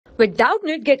With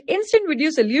Doubtnut, get instant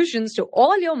video solutions to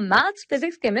all your maths,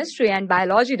 physics, chemistry, and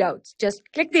biology doubts. Just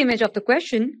click the image of the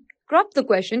question, crop the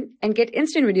question, and get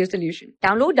instant video solution.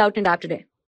 Download Doubtnut app today.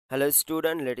 Hello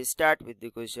student, let us start with the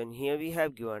question. Here we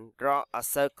have given, draw a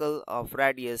circle of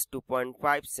radius 2.5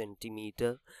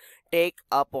 cm. Take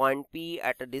a point P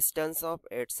at a distance of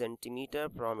 8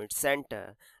 cm from its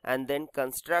center and then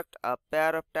construct a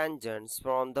pair of tangents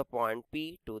from the point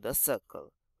P to the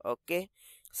circle. Okay,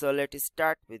 so let us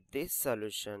start with this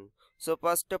solution. So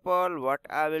first of all, what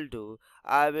I will do,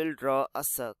 I will draw a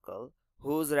circle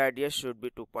whose radius should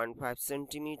be 2.5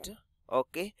 cm.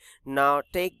 Okay, now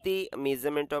take the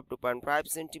measurement of 2.5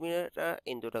 centimeter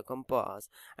into the compass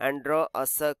and draw a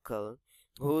circle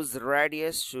whose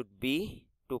radius should be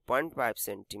 2.5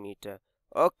 centimeter.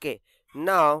 Okay,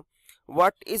 now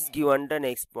what is given the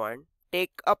next point?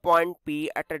 Take a point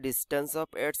P at a distance of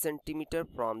 8 centimeter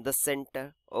from the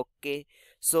center. Okay,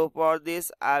 so for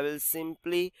this I will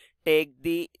simply take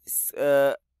the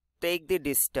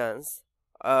distance,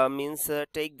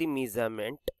 take the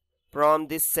measurement from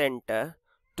the center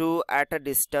to at a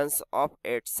distance of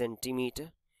 8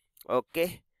 centimeter.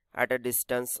 Okay, at a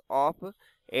distance of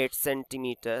 8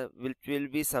 centimeter, which will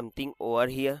be something over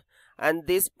here, and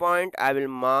this point I will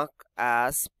mark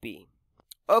as P.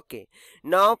 Okay,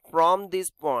 now from this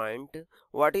point,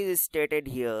 what is stated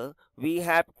here, we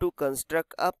have to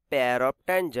construct a pair of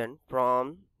tangent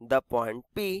from the point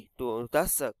P to the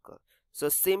circle. So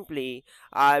simply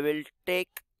I will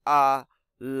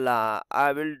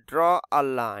draw a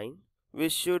line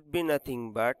which should be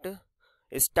nothing but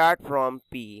start from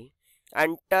P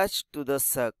and touch to the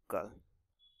circle.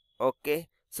 Okay,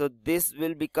 so this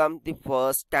will become the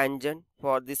first tangent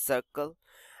for the circle,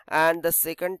 and the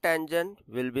second tangent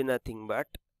will be nothing but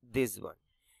this one.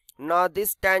 Now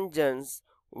this tangents,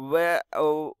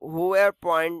 whoever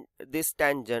point this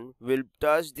tangent will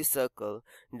touch the circle,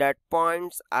 that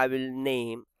points I will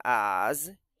name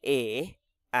as A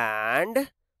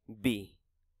and B.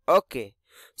 Okay,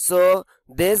 so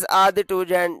these are the two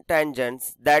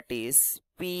tangents, that is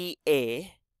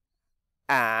PA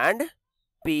and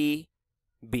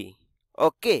PB.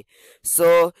 Okay,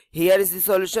 so here is the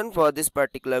solution for this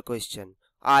particular question.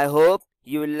 I hope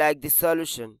you will like this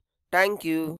solution. Thank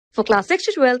you. For class 6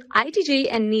 to 12, IIT JEE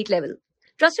and NEET level.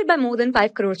 Trusted by more than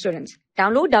 5 crore students.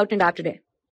 Download Doubtnut app today.